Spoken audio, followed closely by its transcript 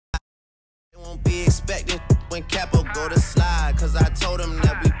expecting when Capo go to slide. Cause I told him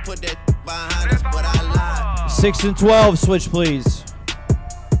that we put that behind us, but I lied. 6 and 12, switch please.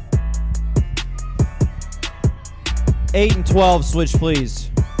 8 and 12, switch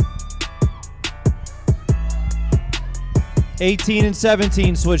please. 18 and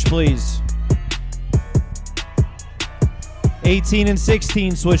 17, switch please. 18 and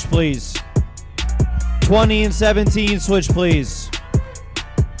 16, switch please. 20 and 17, switch please.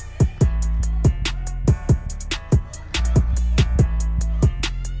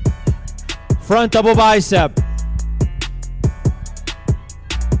 Front double bicep.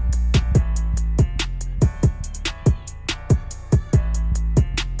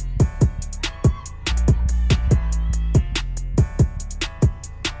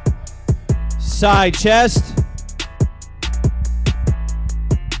 Side chest.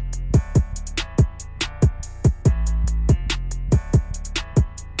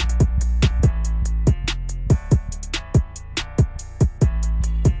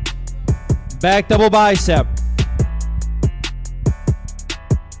 Back double bicep.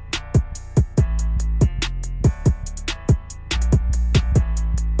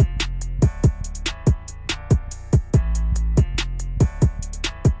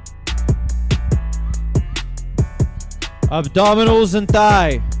 Abdominals and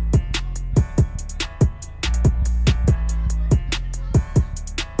thigh.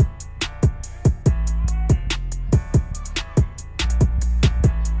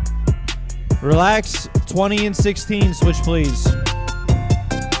 Relax. 20 and 16, switch please.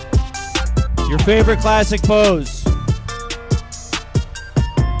 Your favorite classic pose.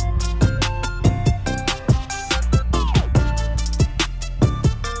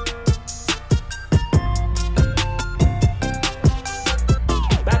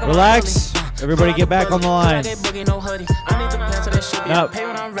 Relax. Everybody get back on the line. Nope.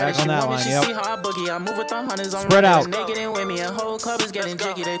 Back on that line, yep. Spread out.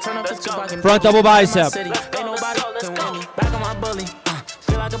 Front double bicep. Feel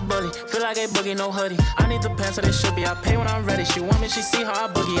like a bully, feel like a boogie, no hoodie. I need the pants so they should be. I pay when I'm ready. She want me, she see how I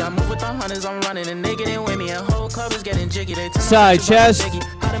boogie. I move with the hunters, I'm running and they getting with me. And whole club is getting jiggy. They turn side chest.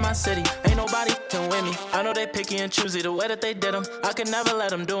 Out in my city, ain't nobody can win me. I know they picky and choosy the way that they did them. I could never let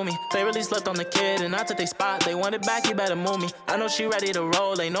them do me. They really slept on the kid and I took their spot. They want it back, you better move me. I know she ready to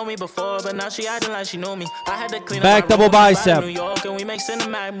roll. They know me before, but now she acting like she knew me. I had to clean back up double bicep. New York and we make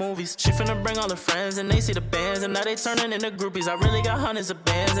cinematic movies. She finna bring all her friends and they see the bands and now they turning into groupies. I really got hundreds of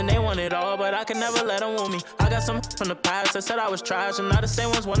bands and they want it all, but I can never let them woo me. I got some from the past that said I was trash and now the same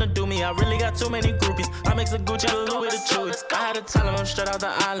ones wanna do me. I really got too many groupies. I mix the Gucci, the Louis, the Chewy. I had to tell them I'm straight out the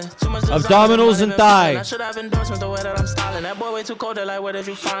island. Too much abdominals and thigh. I should have endorsements the way that I'm styling. That boy way too cold, they're like, where did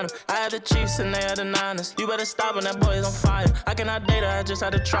you find him? I had the Chiefs and they had the Niners. You better stop when that boy is on fire. I cannot date her, I just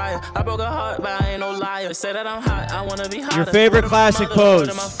had to try her. I broke her heart, but I ain't no liar. They say that I'm hot, I wanna be hotter. Your favorite classic pose.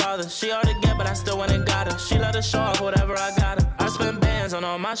 She hard to get, but I still went and got her. She let her show off whatever I got her. I spend bands on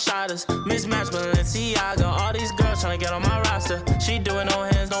all my shotters. Mismatch Balenciaga. All these girls trying to get on my roster. She doing no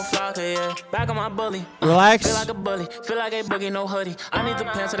hands, no flocker, yeah. Back on my bully. Relax. Feel like a bully, feel like a boogie, no hoodie. I need the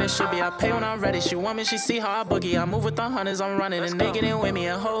pants so they should be. I pay when I'm ready. She want me, she see how I boogie. I move with the hunters, I'm running and they getting with me.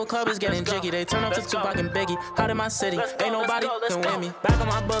 A whole club is getting jiggy. They turn up to Tupac and Biggie. Out in my city, ain't nobody can win me. Back on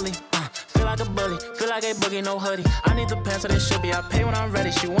my bully. Feel like a bully, feel like a boogie, no hoodie. I need the pants so they should be. I pay when I'm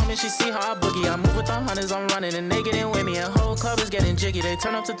ready. She want me, she see how I boogie. I move with the hunters, I'm running and they getting with me. A whole club is getting jiggy. They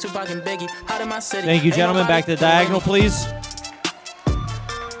turn up to Tupac and Biggie. Out in my city. Thank you, gentlemen. Back to the diagonal, please.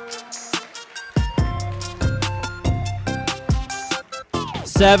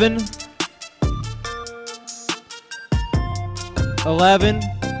 Seven, 11,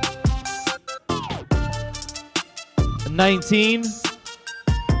 19.